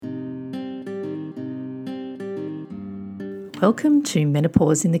Welcome to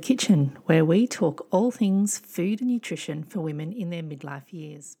Menopause in the Kitchen, where we talk all things food and nutrition for women in their midlife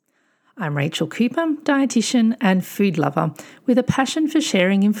years. I'm Rachel Cooper, dietitian and food lover with a passion for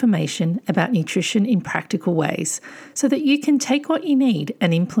sharing information about nutrition in practical ways so that you can take what you need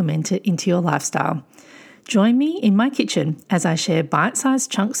and implement it into your lifestyle. Join me in my kitchen as I share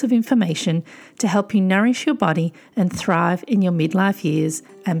bite-sized chunks of information to help you nourish your body and thrive in your midlife years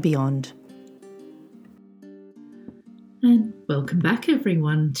and beyond. And welcome back,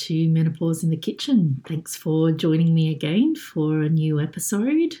 everyone, to Menopause in the Kitchen. Thanks for joining me again for a new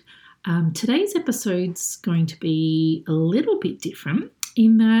episode. Today's episode's going to be a little bit different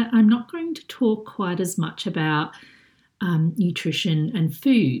in that I'm not going to talk quite as much about nutrition and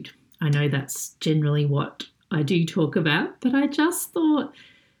food. I know that's generally what I do talk about, but I just thought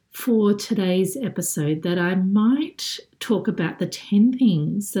for today's episode that I might talk about the 10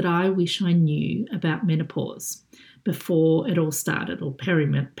 things that I wish I knew about menopause before it all started, or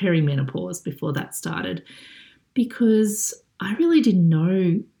perimenopause before that started, because I really didn't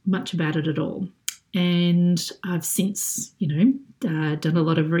know much about it at all. And I've since, done a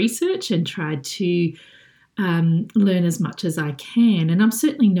lot of research and tried to learn as much as I can. And I'm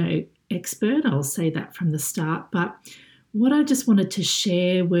certainly no expert, I'll say that from the start, but what I just wanted to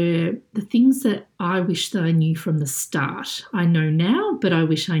share were the things that I wish that I knew from the start. I know now, but I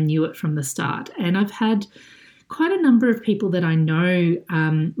wish I knew it from the start. And I've had quite a number of people that I know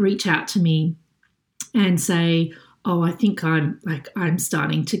reach out to me and say, oh, I think I'm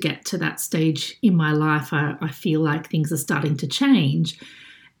starting to get to that stage in my life. I feel like things are starting to change.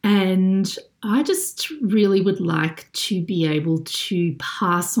 And I just really would like to be able to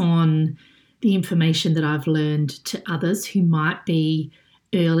pass on the information that I've learned to others who might be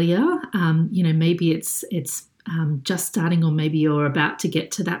earlier. Maybe it's just starting, or maybe you're about to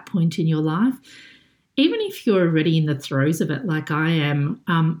get to that point in your life. Even if you're already in the throes of it like I am,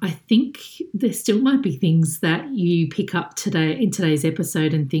 I think there still might be things that you pick up today in today's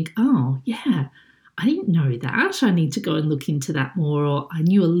episode and think, oh, yeah, I didn't know that. I need to go and look into that more, or I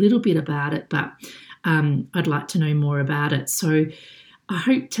knew a little bit about it, but I'd like to know more about it. So I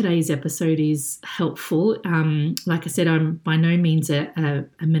hope today's episode is helpful. Like I said, I'm by no means a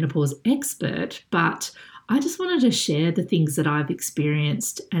menopause expert, but I just wanted to share the things that I've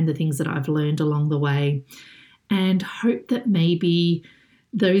experienced and the things that I've learned along the way, and hope that maybe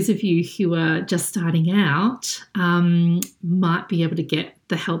those of you who are just starting out might be able to get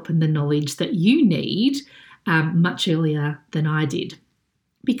the help and the knowledge that you need much earlier than I did,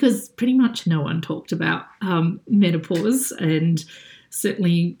 because pretty much no one talked about menopause. And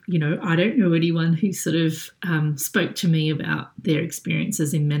certainly, I don't know anyone who sort of spoke to me about their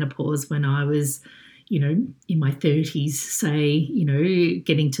experiences in menopause when I was in my 30s, say,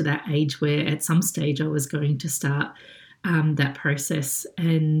 getting to that age where at some stage I was going to start that process.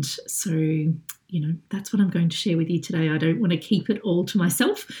 And so, that's what I'm going to share with you today. I don't want to keep it all to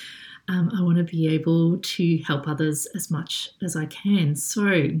myself. I want to be able to help others as much as I can.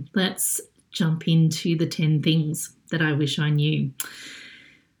 So let's jump into the 10 things that I wish I knew.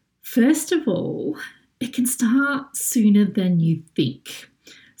 First of all, it can start sooner than you think.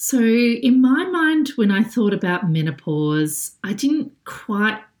 So in my mind, when I thought about menopause, I didn't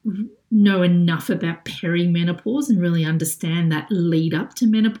quite know enough about perimenopause and really understand that lead up to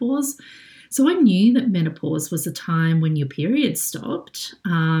menopause. So I knew that menopause was a time when your period stopped,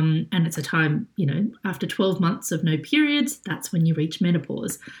 and it's a time, after 12 months of no periods, that's when you reach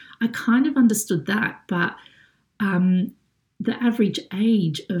menopause. I kind of understood that, but the average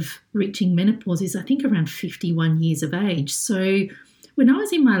age of reaching menopause is, I think, around 51 years of age. So when I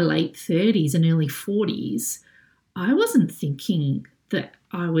was in my late 30s and early 40s, I wasn't thinking that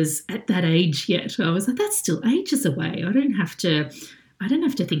I was at that age yet. I was like, that's still ages away. I don't have to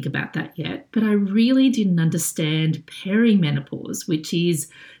think about that yet. But I really didn't understand perimenopause, which is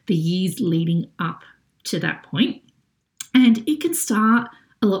the years leading up to that point. And it can start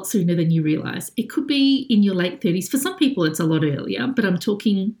a lot sooner than you realise. It could be in your late 30s. For some people, it's a lot earlier, but I'm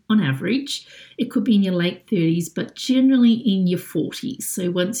talking on average. It could be in your late 30s, but generally in your 40s.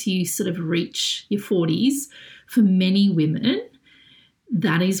 So once you sort of reach your 40s, for many women,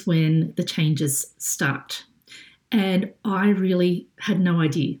 that is when the changes start. And I really had no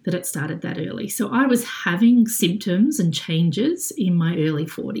idea that it started that early. So I was having symptoms and changes in my early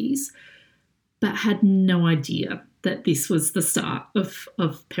 40s, but had no idea that this was the start of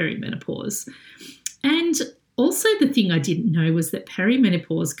perimenopause. And also the thing I didn't know was that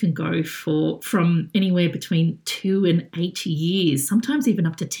perimenopause can go from anywhere between 2 and 8 years, sometimes even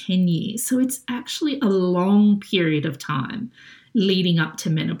up to 10 years. So it's actually a long period of time. leading up to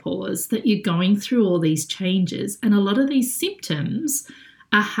menopause, that you're going through all these changes. And a lot of these symptoms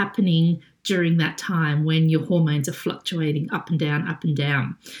are happening during that time when your hormones are fluctuating up and down, up and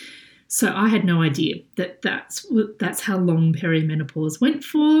down. So I had no idea that that's how long perimenopause went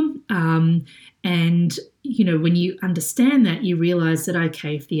for. And, when you understand that, you realize that,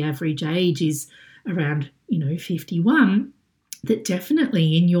 okay, if the average age is around, 51, that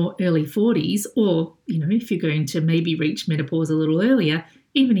definitely in your early 40s, or, if you're going to maybe reach menopause a little earlier,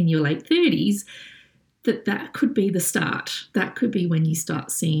 even in your late 30s, that could be the start. That could be when you start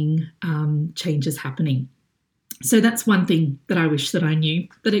seeing changes happening. So that's one thing that I wish that I knew,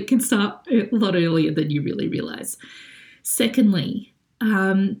 that it can start a lot earlier than you really realise. Secondly,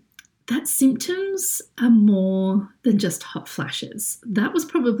 that symptoms are more than just hot flashes. That was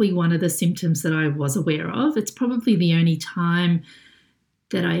probably one of the symptoms that I was aware of. It's probably the only time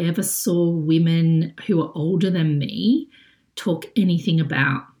that I ever saw women who are older than me talk anything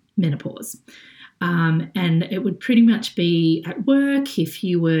about menopause. And it would pretty much be at work if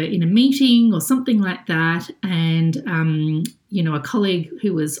you were in a meeting or something like that, and, a colleague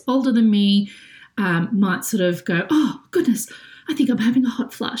who was older than me might sort of go, oh, goodness, I think I'm having a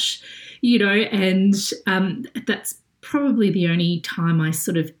hot flush, and that's probably the only time I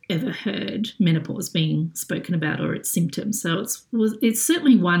sort of ever heard menopause being spoken about or its symptoms. So it's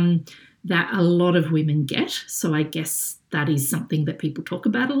certainly one that a lot of women get. So I guess that is something that people talk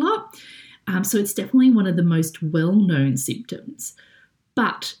about a lot. So it's definitely one of the most well-known symptoms.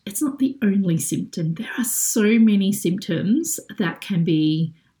 But it's not the only symptom. There are so many symptoms that can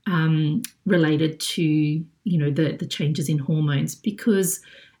be related to, the changes in hormones, because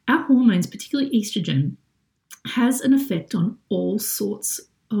our hormones, particularly estrogen, has an effect on all sorts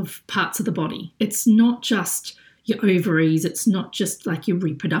of parts of the body. It's not just your ovaries. It's not just like your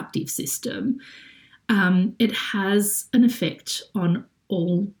reproductive system. It has an effect on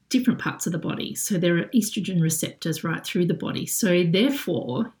all different parts of the body. So there are estrogen receptors right through the body. So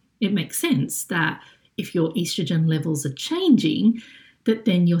therefore, it makes sense that if your estrogen levels are changing, that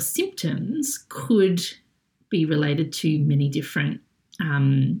then your symptoms could be related to many different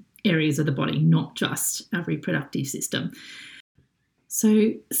areas of the body, not just our reproductive system.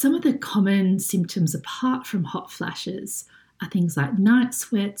 So some of the common symptoms apart from hot flashes are things like night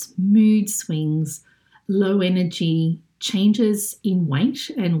sweats, mood swings, low energy, changes in weight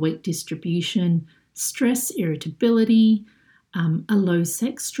and weight distribution, stress, irritability, a low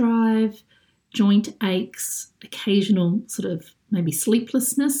sex drive, joint aches, occasional sort of maybe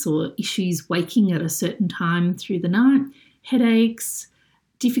sleeplessness or issues waking at a certain time through the night, headaches,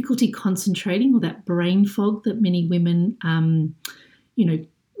 difficulty concentrating, or that brain fog that many women,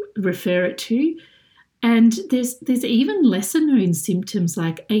 refer it to. And there's even lesser known symptoms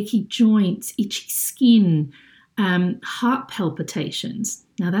like achy joints, itchy skin, heart palpitations.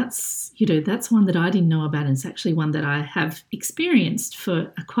 Now that's one that I didn't know about, and it's actually one that I have experienced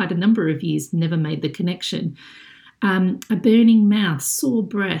for quite a number of years, never made the connection. A burning mouth, sore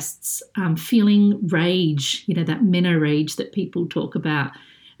breasts, feeling rage, that meno rage that people talk about,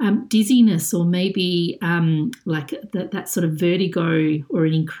 dizziness, or maybe like that sort of vertigo or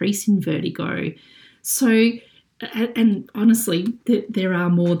an increase in vertigo. So, and honestly, there are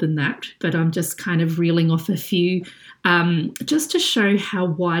more than that, but I'm just kind of reeling off a few just to show how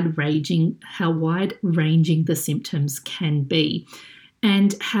wide-ranging the symptoms can be,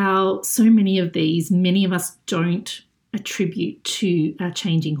 and how so many of us don't attribute to our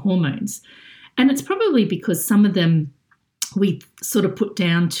changing hormones. And it's probably because some of them we sort of put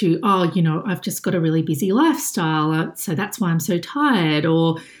down to, I've just got a really busy lifestyle, so that's why I'm so tired,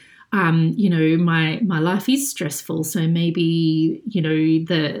 or my life is stressful, so maybe,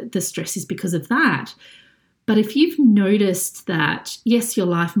 the stress is because of that. But if you've noticed that, yes, your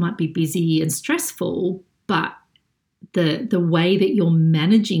life might be busy and stressful, but the way that you're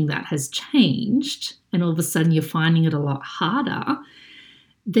managing that has changed, and all of a sudden you're finding it a lot harder,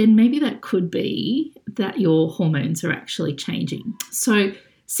 then maybe that could be that your hormones are actually changing. So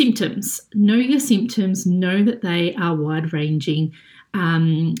symptoms, know your symptoms, know that they are wide-ranging,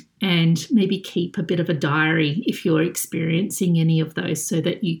 and maybe keep a bit of a diary if you're experiencing any of those, so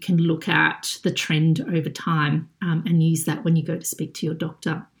that you can look at the trend over time and use that when you go to speak to your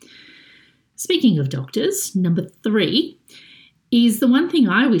doctor. Speaking of doctors, number 3 is the one thing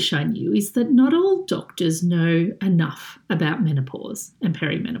I wish I knew, is that not all doctors know enough about menopause and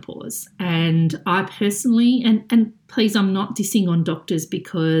perimenopause. And I personally, and please, I'm not dissing on doctors,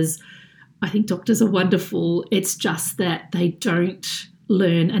 because I think doctors are wonderful. It's just that they don't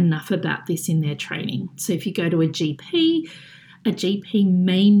learn enough about this in their training. So if you go to a GP, a GP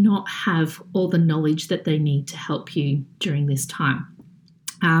may not have all the knowledge that they need to help you during this time.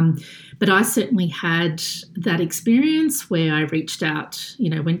 But I certainly had that experience where I reached out,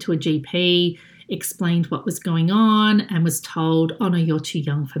 went to a GP, explained what was going on, and was told, oh no, you're too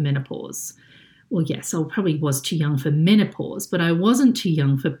young for menopause. Well, yes, I probably was too young for menopause, but I wasn't too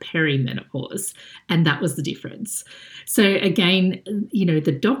young for perimenopause, and that was the difference. So again,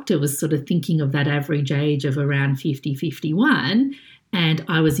 the doctor was sort of thinking of that average age of around 50, 51, and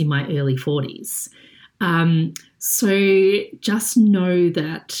I was in my early 40s. So just know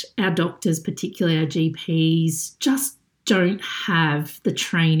that our doctors, particularly our GPs, just don't have the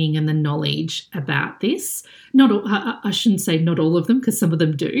training and the knowledge about this. Not all, I shouldn't say not all of them, because some of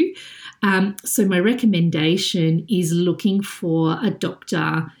them do. So my recommendation is looking for a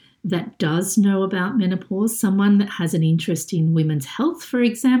doctor that does know about menopause, someone that has an interest in women's health, for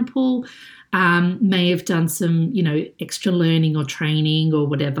example, may have done some, extra learning or training or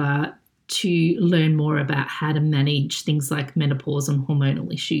whatever to learn more about how to manage things like menopause and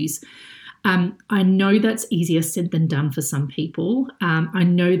hormonal issues. I know that's easier said than done for some people. I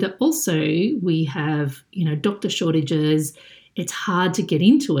know that also we have, doctor shortages. It's hard to get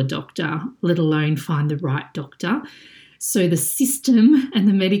into a doctor, let alone find the right doctor. So the system and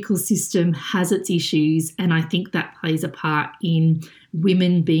the medical system has its issues, and I think that plays a part in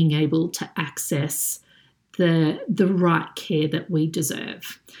women being able to access the right care that we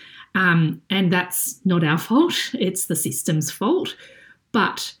deserve. And that's not our fault, it's the system's fault.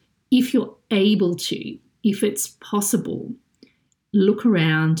 But if you're able to, if it's possible, look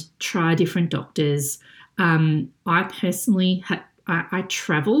around, try different doctors. I personally, I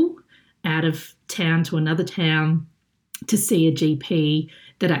travel out of town to another town to see a GP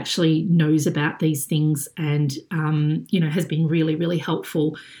that actually knows about these things and, has been really, really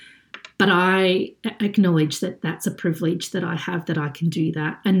helpful. But I acknowledge that that's a privilege that I have, that I can do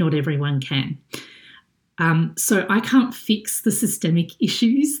that, and not everyone can. So I can't fix the systemic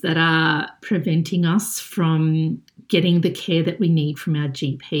issues that are preventing us from getting the care that we need from our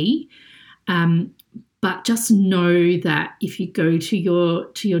GP. But just know that if you go to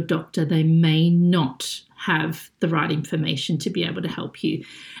your doctor, they may not have the right information to be able to help you.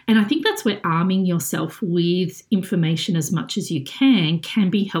 And I think that's where arming yourself with information as much as you can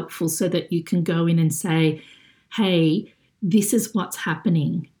be helpful, so that you can go in and say, hey, this is what's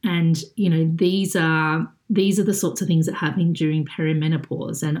happening. And, these are the sorts of things that happen during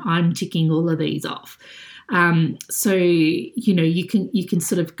perimenopause, and I'm ticking all of these off. So, you can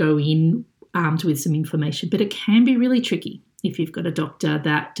sort of go in armed with some information, but it can be really tricky if you've got a doctor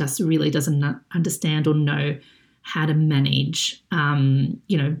that just really doesn't understand or know how to manage,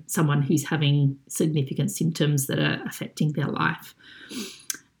 someone who's having significant symptoms that are affecting their life.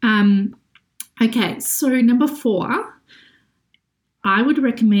 Okay, so number 4, I would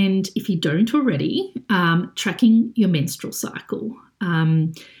recommend, if you don't already, tracking your menstrual cycle.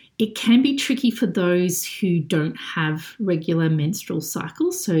 It can be tricky for those who don't have regular menstrual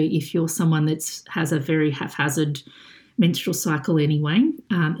cycles. So if you're someone that has a very haphazard menstrual cycle anyway,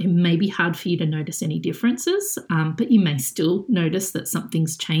 it may be hard for you to notice any differences, but you may still notice that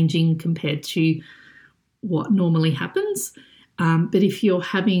something's changing compared to what normally happens. But if you're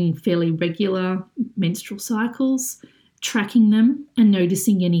having fairly regular menstrual cycles, tracking them and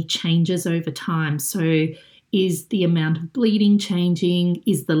noticing any changes over time. So is the amount of bleeding changing?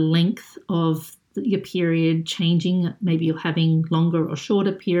 Is the length of your period changing? Maybe you're having longer or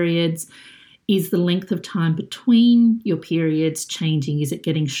shorter periods. Is the length of time between your periods changing? Is it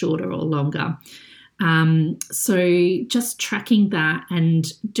getting shorter or longer? So just tracking that and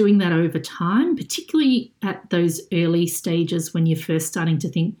doing that over time, particularly at those early stages when you're first starting to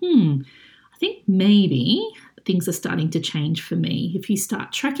think, I think maybe things are starting to change for me. If you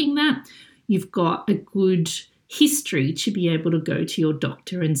start tracking that, you've got a good history to be able to go to your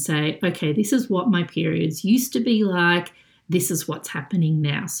doctor and say, okay, this is what my periods used to be like. This is what's happening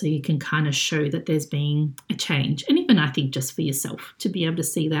now. So you can kind of show that there's been a change. And even I think just for yourself to be able to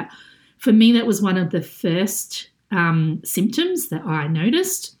see that. For me, that was one of the first symptoms that I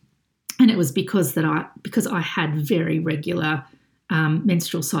noticed. And it was because I had very regular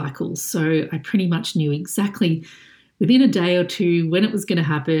menstrual cycles. So I pretty much knew exactly within a day or two when it was going to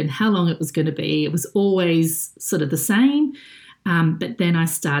happen, how long it was going to be. It was always sort of the same. But then I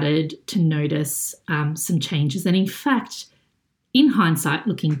started to notice some changes. And in fact, in hindsight,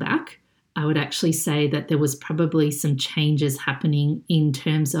 looking back, I would actually say that there was probably some changes happening in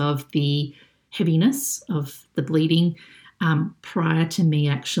terms of the heaviness of the bleeding prior to me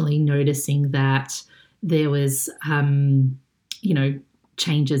actually noticing that there was,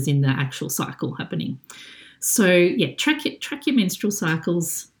 changes in the actual cycle happening. So yeah, track your menstrual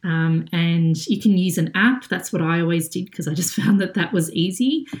cycles, and you can use an app. That's what I always did because I just found that was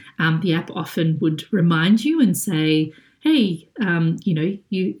easy. The app often would remind you and say, hey,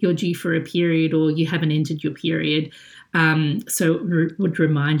 you're due for a period or you haven't entered your period. So it would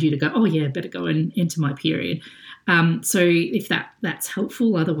remind you to go, oh yeah, better go and enter my period. So if that's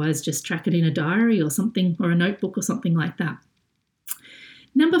helpful, otherwise just track it in a diary or something, or a notebook or something like that.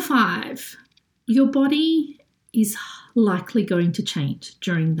 Number 5, your body is likely going to change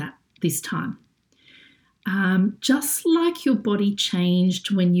during this time. Just like your body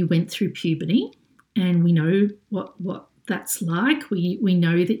changed when you went through puberty, and we know what that's like. We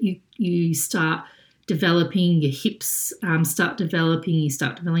know that you start developing, your hips start developing, you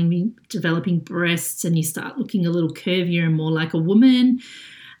start developing breasts, and you start looking a little curvier and more like a woman.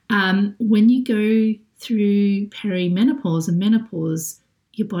 When you go through perimenopause and menopause,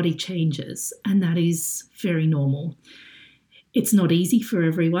 your body changes, and that is very normal. It's not easy for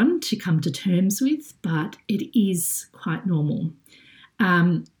everyone to come to terms with, but it is quite normal.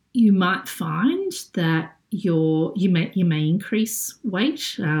 You might find that you may increase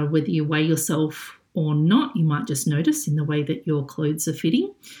weight, whether you weigh yourself or not. You might just notice in the way that your clothes are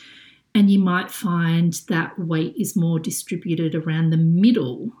fitting. And you might find that weight is more distributed around the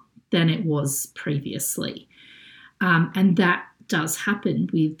middle than it was previously. And that does happen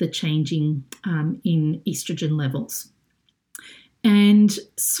with the changing in estrogen levels. And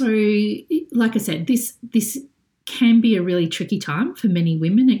so, like I said, this can be a really tricky time for many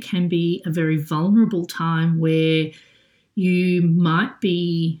women. It can be a very vulnerable time where you might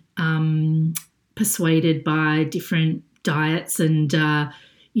be persuaded by different diets and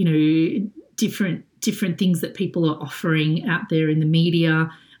different things that people are offering out there in the media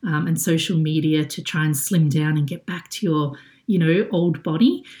and social media to try and slim down and get back to your old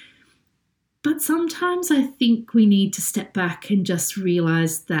body. But sometimes I think we need to step back and just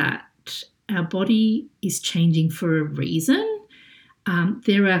realize that our body is changing for a reason.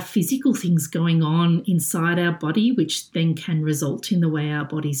 There are physical things going on inside our body which then can result in the way our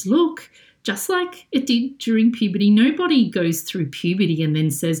bodies look, just like it did during puberty. Nobody goes through puberty and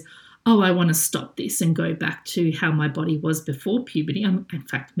then says, oh, I want to stop this and go back to how my body was before puberty. In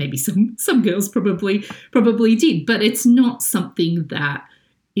fact, maybe some girls probably did, but it's not something that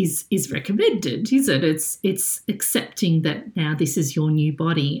is recommended, is it? It's accepting that now this is your new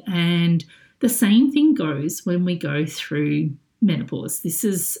body. And the same thing goes when we go through menopause. This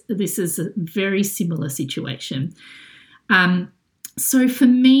is a very similar situation. So for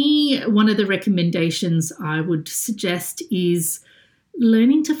me, one of the recommendations I would suggest is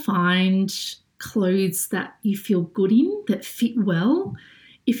learning to find clothes that you feel good in, that fit well.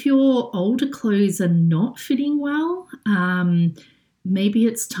 If your older clothes are not fitting well, maybe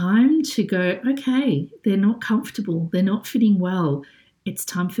it's time to go, okay, they're not comfortable, they're not fitting well. It's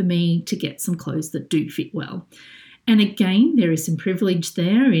time for me to get some clothes that do fit well. And again, there is some privilege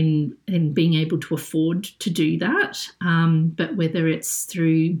there in being able to afford to do that. But whether it's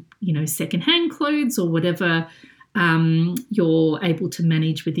through, secondhand clothes or whatever you're able to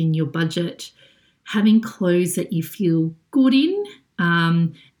manage within your budget, having clothes that you feel good in,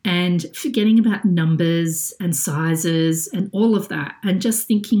 and forgetting about numbers and sizes and all of that, and just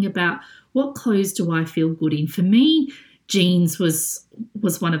thinking about what clothes do I feel good in. For me, jeans was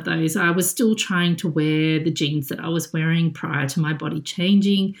one of those. I was still trying to wear the jeans that I was wearing prior to my body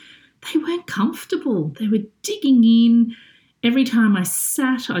changing. They weren't comfortable. They were digging in. Every time I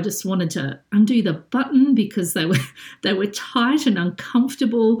sat, I just wanted to undo the button because they were tight and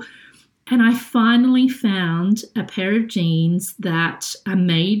uncomfortable. And I finally found a pair of jeans that are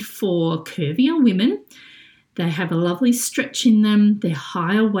made for curvier women. They have a lovely stretch in them. They're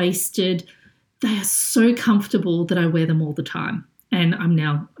higher waisted. They are so comfortable that I wear them all the time. And I'm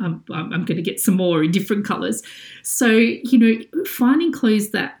going to get some more in different colours. So, finding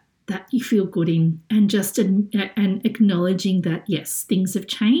clothes that you feel good in, and just and acknowledging that, yes, things have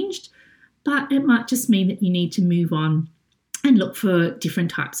changed, but it might just mean that you need to move on and look for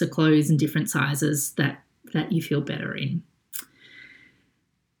different types of clothes and different sizes that you feel better in.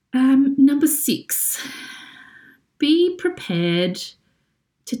 Number 6, be prepared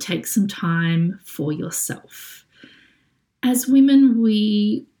to take some time for yourself. As women,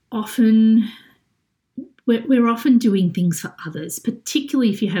 we're often doing things for others,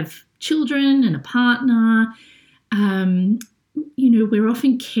 particularly if you have children and a partner. We're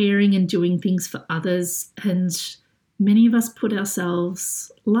often caring and doing things for others, and many of us put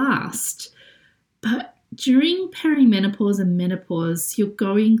ourselves last. But during perimenopause and menopause, you're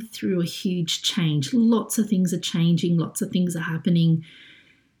going through a huge change. Lots of things are changing, lots of things are happening.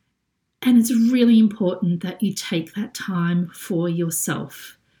 And it's really important that you take that time for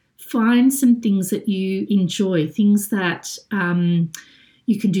yourself. Find some things that you enjoy, things that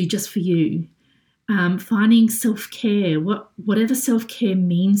you can do just for you. Finding self-care, whatever self-care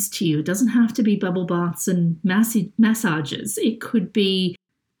means to you. It doesn't have to be bubble baths and massages. It could be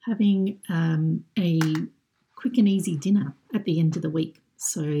having a quick and easy dinner at the end of the week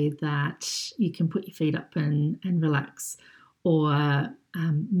so that you can put your feet up and relax. Or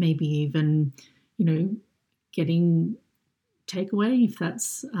maybe even, getting takeaway if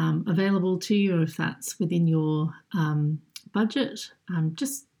that's available to you, or if that's within your budget.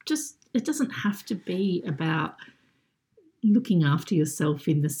 Just it doesn't have to be about looking after yourself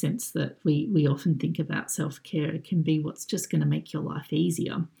in the sense that we often think about self-care. It can be what's just going to make your life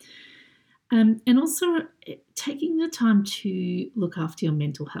easier. And also taking the time to look after your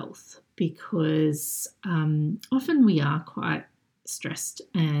mental health, because often we are quite stressed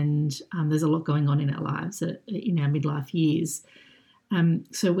and there's a lot going on in our lives in our midlife years.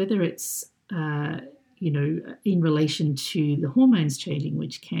 So whether it's in relation to the hormones changing,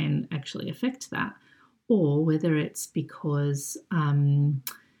 which can actually affect that, or whether it's because,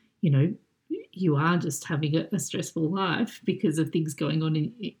 you are just having a stressful life because of things going on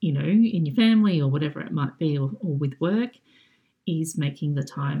in your family or whatever it might be, or with work, is making the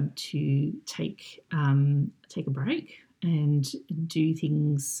time to take a break and do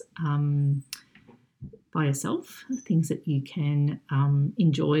things by yourself, things that you can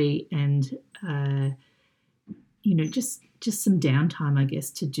enjoy, and just some downtime, I guess,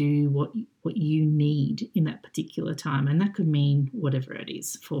 to do what you need in that particular time. And that could mean whatever it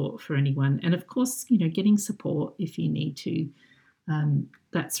is for anyone. And of course, getting support if you need to.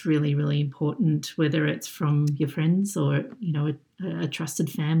 That's really, really important, whether it's from your friends or, a trusted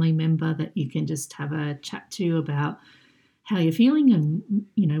family member that you can just have a chat to about how you're feeling and,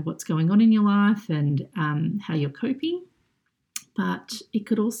 what's going on in your life and how you're coping. But it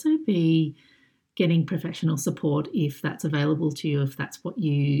could also be getting professional support if that's available to you, if that's what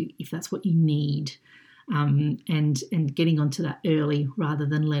you need, and getting onto that early rather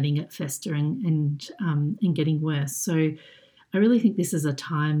than letting it fester and getting worse. So I really think this is a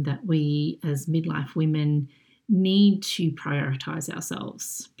time that we as midlife women need to prioritise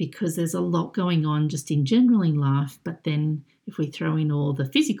ourselves, because there's a lot going on just in general in life, but then if we throw in all the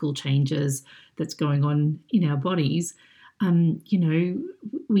physical changes that's going on in our bodies,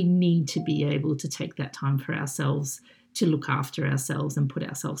 we need to be able to take that time for ourselves, to look after ourselves and put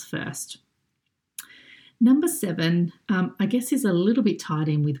ourselves first. Number 7, I guess, is a little bit tied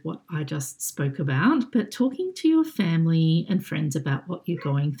in with what I just spoke about, but talking to your family and friends about what you're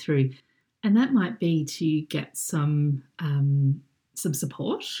going through. And that might be to get some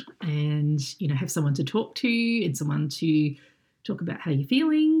support and, have someone to talk to and someone to talk about how you're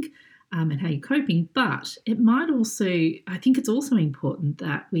feeling, and how you're coping. But it might also, I think it's also important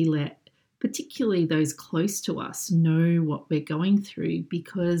that we let particularly those close to us know what we're going through,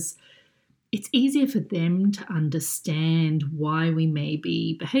 because it's easier for them to understand why we may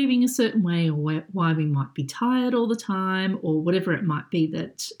be behaving a certain way, or why we might be tired all the time, or whatever it might be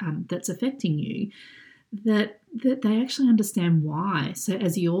that's affecting you, that they actually understand why. So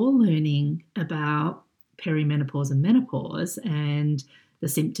as you're learning about perimenopause and menopause and the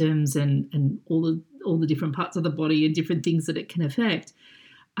symptoms and all the different parts of the body and different things that it can affect,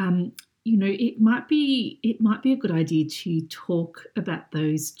 it might be a good idea to talk about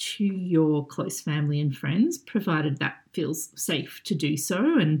those to your close family and friends, provided that feels safe to do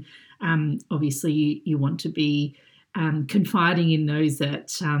so. And obviously you want to be confiding in those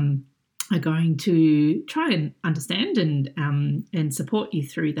that are going to try and understand and support you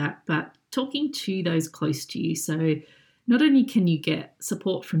through that, but talking to those close to you. So not only can you get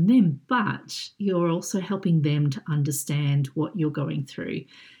support from them, but you're also helping them to understand what you're going through.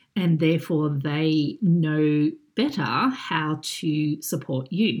 And therefore they know better how to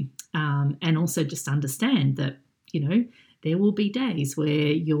support you, and also just understand that, there will be days where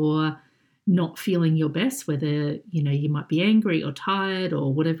you're not feeling your best, whether, you might be angry or tired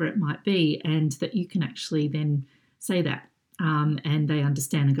or whatever it might be, and that you can actually then say that, and they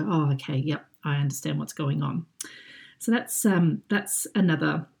understand and go, oh, okay, yep, I understand what's going on. So that's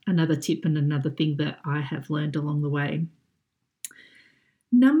another tip and another thing that I have learned along the way.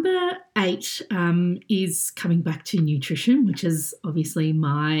 Number 8 is coming back to nutrition, which is obviously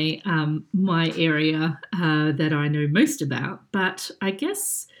my area that I know most about. But I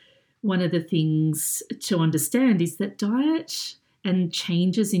guess one of the things to understand is that diet and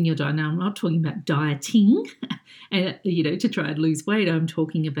changes in your diet. Now, I'm not talking about dieting, to try and lose weight. I'm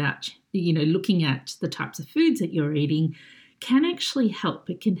talking about, looking at the types of foods that you're eating can actually help.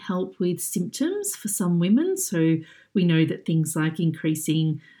 It can help with symptoms for some women. So we know that things like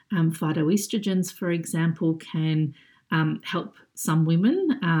increasing phytoestrogens, for example, can help some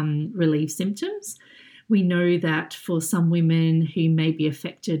women relieve symptoms. We know that for some women who may be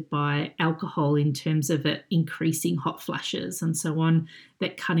affected by alcohol in terms of it increasing hot flashes and so on,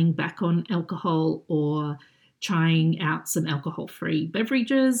 that cutting back on alcohol or trying out some alcohol-free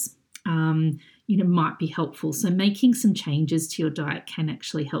beverages, might be helpful. So making some changes to your diet can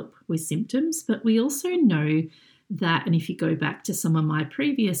actually help with symptoms. But we also know that, and if you go back to some of my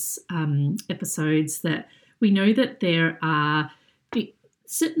previous episodes, that we know that there are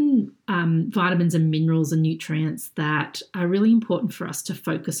certain vitamins and minerals and nutrients that are really important for us to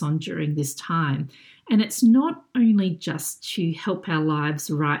focus on during this time. And it's not only just to help our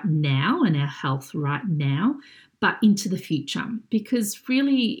lives right now and our health right now, but into the future. Because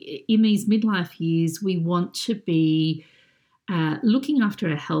really, in these midlife years, we want to be looking after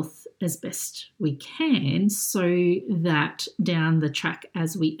our health as best we can so that down the track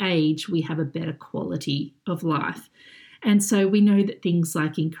as we age, we have a better quality of life. And so we know that things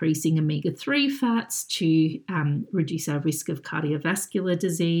like increasing omega-3 fats to reduce our risk of cardiovascular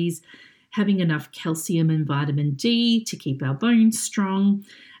disease, having enough calcium and vitamin D to keep our bones strong,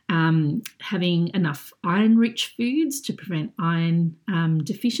 having enough iron-rich foods to prevent iron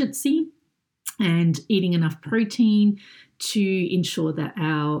deficiency, and eating enough protein to ensure that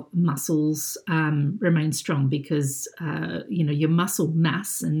our muscles remain strong, because your muscle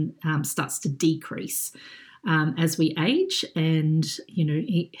mass and starts to decrease as we age, and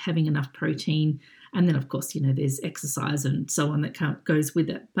having enough protein, and then of course there's exercise and so on that goes with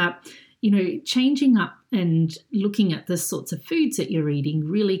it. But changing up and looking at the sorts of foods that you're eating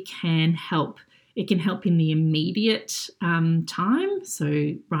really can help. It can help in the immediate time.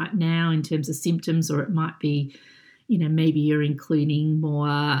 So right now, in terms of symptoms, or it might be, maybe you're including more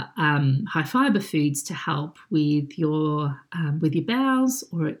high fiber foods to help with your bowels,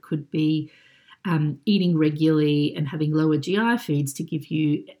 or it could be eating regularly and having lower GI foods to give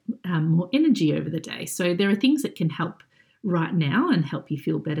you more energy over the day. So there are things that can help right now and help you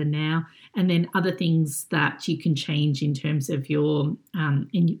feel better now, and then other things that you can change in terms of your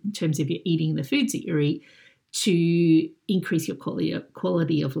eating, the foods that you eat, to increase your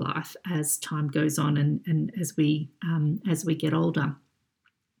quality of life as time goes on and as we get older.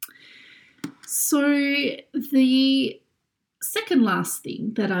 So the second last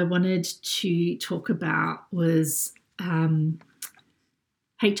thing that I wanted to talk about was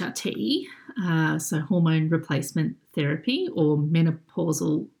HRT, so hormone replacement therapy, or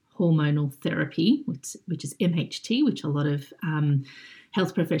menopausal hormonal therapy, which is MHT, which a lot of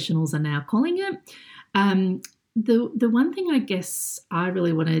health professionals are now calling it. The one thing I guess I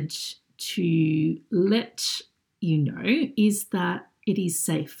really wanted to let you know is that it is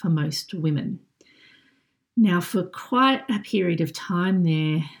safe for most women. Now, for quite a period of time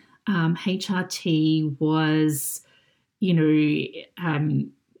there, HRT was,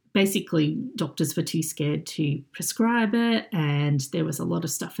 basically doctors were too scared to prescribe it, and there was a lot of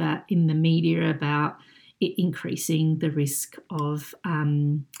stuff out in the media about it increasing the risk of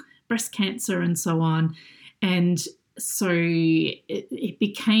breast cancer and so on. And so it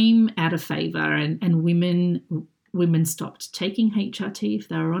became out of favour, and women stopped taking HRT if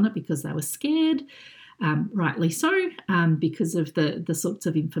they were on it because they were scared. Rightly so, because of the sorts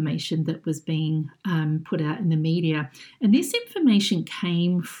of information that was being put out in the media. And this information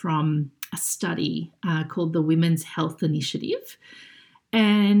came from a study called the Women's Health Initiative.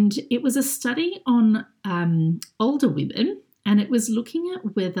 And it was a study on older women, and it was looking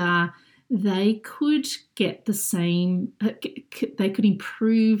at whether they could get the same, they could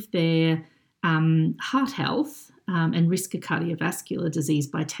improve their heart health and risk of cardiovascular disease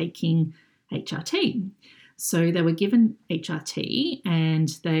by taking HRT. So they were given HRT, and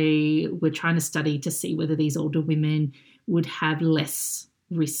they were trying to study to see whether these older women would have less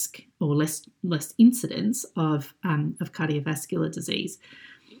risk or less incidence of cardiovascular disease.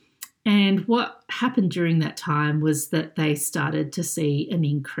 And what happened during that time was that they started to see an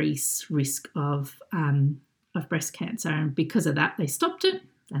increased risk of breast cancer, and because of that, they stopped it,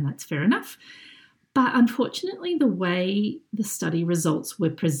 and that's fair enough. But unfortunately, the way the study results were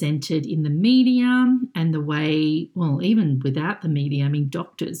presented in the media, and the way, well, even without the media,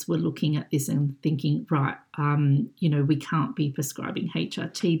 doctors were looking at this and thinking, right, we can't be prescribing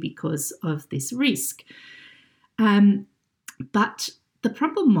HRT because of this risk. But the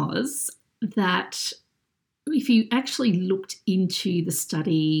problem was that if you actually looked into the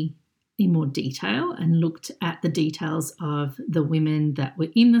study in more detail and looked at the details of the women that were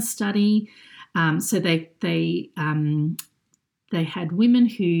in the study, so they they had women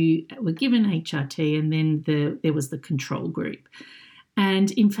who were given HRT, and then there was the control group.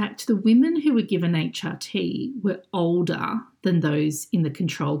 And in fact, the women who were given HRT were older than those in the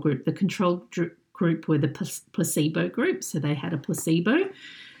control group. The control group were the placebo group, so they had a placebo.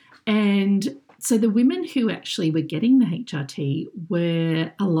 And so the women who actually were getting the HRT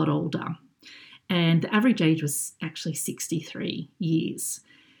were a lot older. And the average age was actually 63 years.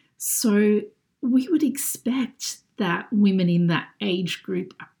 So we would expect that women in that age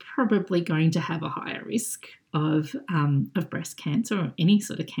group are probably going to have a higher risk of breast cancer or any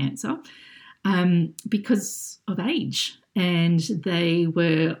sort of cancer because of age. And they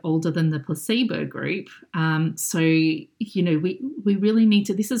were older than the placebo group. So, we really need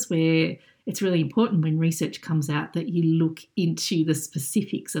to, this is where it's really important when research comes out that you look into the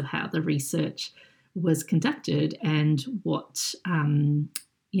specifics of how the research was conducted and what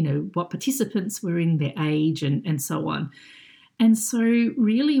participants were in their age and so on. And so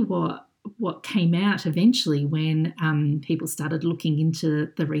really what came out eventually when people started looking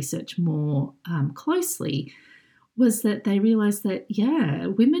into the research more closely was that they realised that,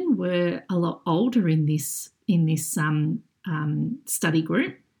 women were a lot older in this study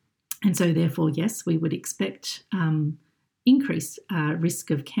group. And so therefore, yes, we would expect increased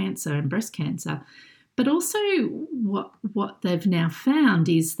risk of cancer and breast cancer. But also what they've now found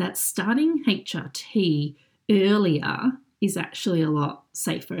is that starting HRT earlier is actually a lot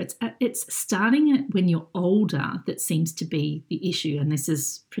safer. It's starting it when you're older that seems to be the issue, and this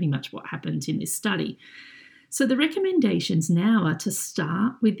is pretty much what happened in this study. So the recommendations now are to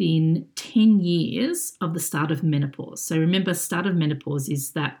start within 10 years of the start of menopause. So remember, start of menopause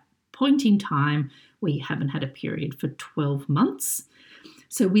is that point in time where you haven't had a period for 12 months.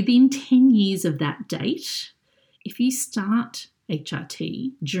 So within 10 years of that date, if you start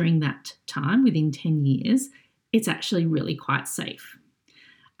HRT during that time, within 10 years, it's actually really quite safe.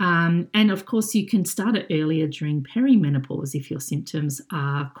 And of course, you can start it earlier during perimenopause if your symptoms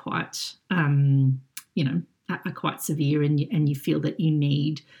are quite, are quite severe and you feel that you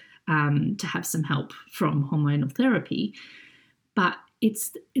need to have some help from hormonal therapy. But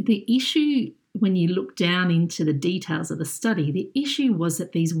it's the issue when you look down into the details of the study, the issue was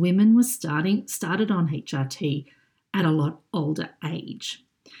that these women were started on HRT at a lot older age.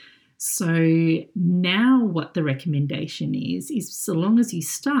 So now what the recommendation is so long as you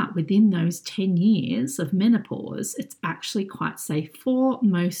start within those 10 years of menopause, it's actually quite safe for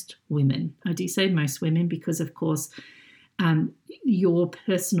most women. I do say most women because, of course, your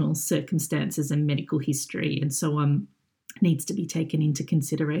personal circumstances and medical history and so on needs to be taken into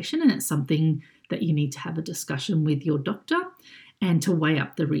consideration, and it's something that you need to have a discussion with your doctor and to weigh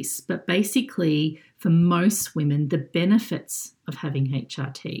up the risks. But basically, for most women, the benefits of having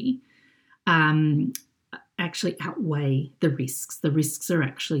HRT actually outweigh the risks. The risks are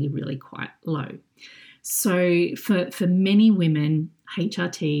actually really quite low. So for many women,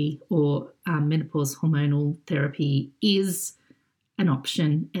 HRT or menopause hormonal therapy is an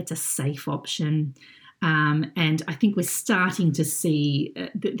option. It's a safe option. And I think we're starting to see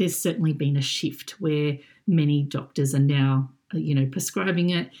that there's certainly been a shift where many doctors are now,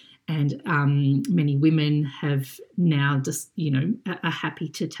 prescribing it, and many women have now just, are happy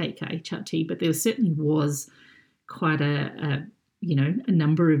to take HRT. But there certainly was quite a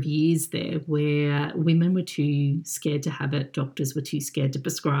number of years there where women were too scared to have it, doctors were too scared to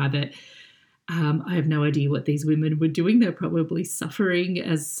prescribe it. I have no idea what these women were doing. They're probably suffering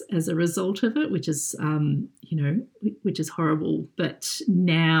as a result of it, which is horrible. But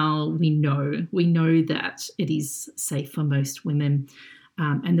now we know that it is safe for most women,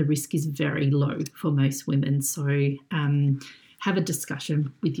 and the risk is very low for most women. So have a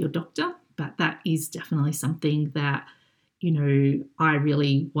discussion with your doctor. But that is definitely something that I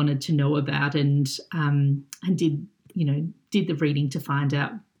really wanted to know about, and did the reading to find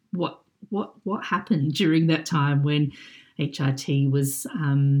out what happened during that time when HRT was,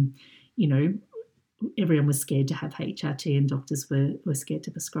 everyone was scared to have HRT and doctors were scared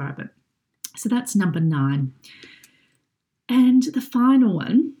to prescribe it. So that's number 9. And the final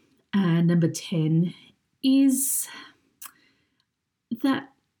one, number 10, is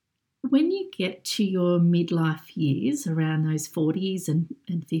that when you get to your midlife years, around those 40s and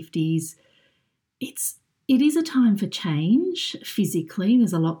 50s, it is a time for change physically.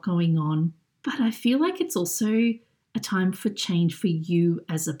 There's a lot going on, but I feel like it's also a time for change for you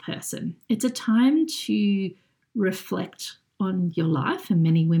as a person. It's a time to reflect on your life, and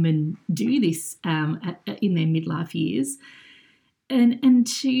many women do this in their midlife years, and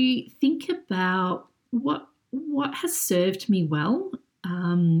to think about what has served me well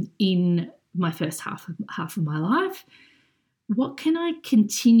in my first half of my life. what can I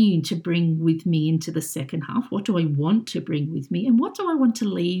continue to bring with me into the second half? What do I want to bring with me? And what do I want to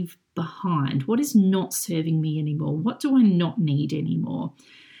leave behind? What is not serving me anymore? What do I not need anymore?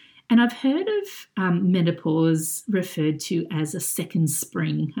 And I've heard of menopause referred to as a second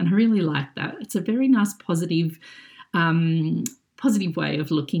spring, and I really like that. It's a very nice, positive way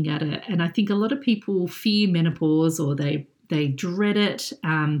of looking at it. And I think a lot of people fear menopause, or they dread it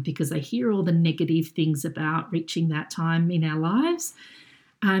because they hear all the negative things about reaching that time in our lives.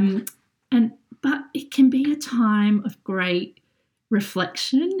 But it can be a time of great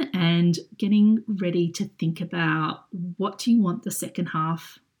reflection and getting ready to think about, what do you want the second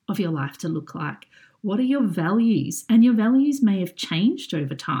half of your life to look like? What are your values? And your values may have changed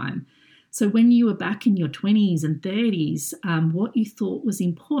over time. So when you were back in your 20s and 30s, what you thought was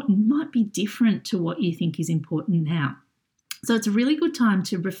important might be different to what you think is important now. So it's a really good time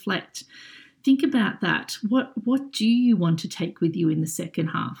to reflect. Think about that. What do you want to take with you in the second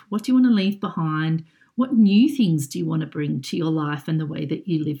half? What do you want to leave behind? What new things do you want to bring to your life and the way that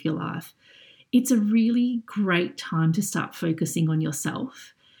you live your life? It's a really great time to start focusing on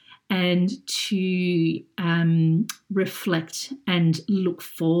yourself and to reflect and look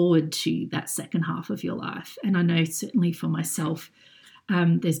forward to that second half of your life. And I know certainly for myself,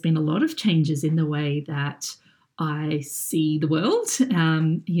 there's been a lot of changes in the way that I see the world.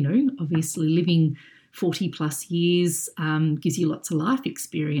 Obviously living 40 plus years gives you lots of life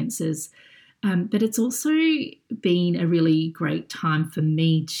experiences. But it's also been a really great time for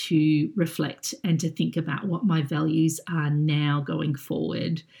me to reflect and to think about what my values are now going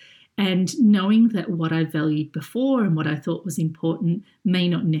forward. And knowing that what I valued before and what I thought was important may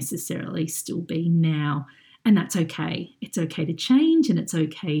not necessarily still be now. And that's okay. It's okay to change, and it's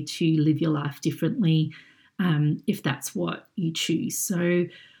okay to live your life differently if that's what you choose. So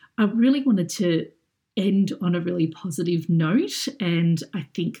I really wanted to end on a really positive note. And I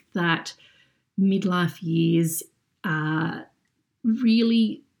think that midlife years are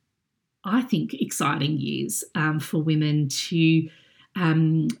really, I think, exciting years for women to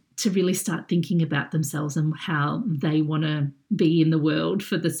really start thinking about themselves and how they want to be in the world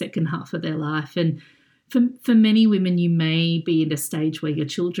for the second half of their life. And for many women, you may be at a stage where your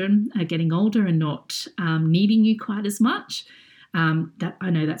children are getting older and not needing you quite as much. That I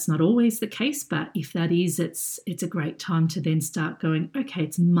know that's not always the case, but if that is, it's a great time to then start going, okay,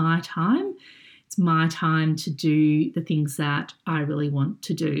 it's my time. It's my time to do the things that I really want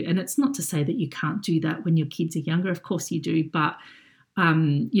to do. And it's not to say that you can't do that when your kids are younger. Of course you do, but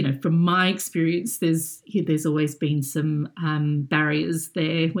from my experience, there's always been some barriers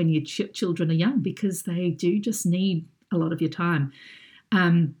there when your children are young, because they do just need a lot of your time.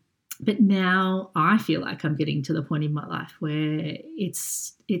 But now I feel like I'm getting to the point in my life where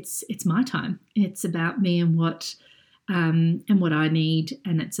it's my time. It's about me and what I need,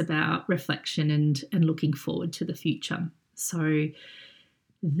 and it's about reflection and looking forward to the future. So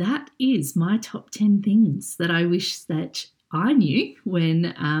that is my top 10 things that I wish that I knew when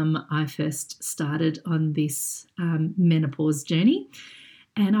I first started on this menopause journey.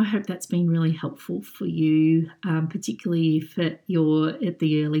 And I hope that's been really helpful for you, particularly if you're at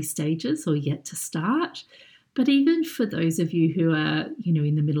the early stages or yet to start. But even for those of you who are,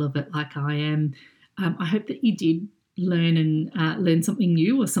 in the middle of it like I am, I hope that you did learn something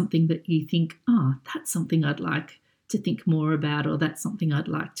new, or something that you think, that's something I'd like to think more about, or that's something I'd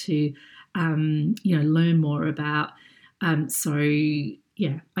like to, learn more about. I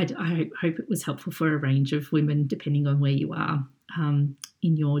hope it was helpful for a range of women, depending on where you are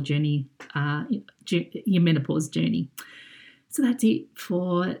in your journey, your menopause journey. So that's it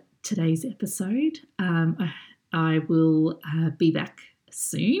for today's episode. I will be back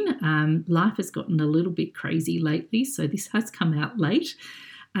soon. Life has gotten a little bit crazy lately, so this has come out late.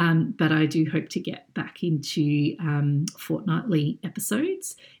 But I do hope to get back into fortnightly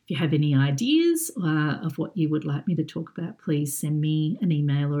episodes. If you have any ideas of what you would like me to talk about, please send me an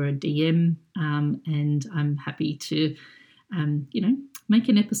email or a DM, and I'm happy to, make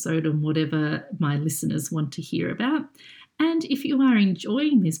an episode on whatever my listeners want to hear about. And if you are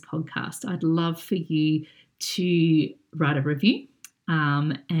enjoying this podcast, I'd love for you to write a review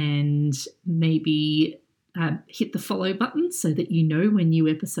and maybe hit the follow button so that you know when new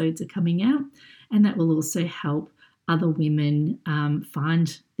episodes are coming out. And that will also help other women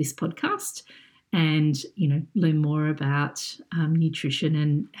find this podcast and, learn more about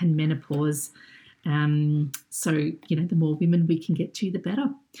nutrition and menopause. So, the more women we can get to, the better.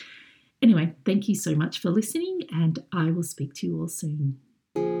 Anyway, thank you so much for listening, and I will speak to you all soon.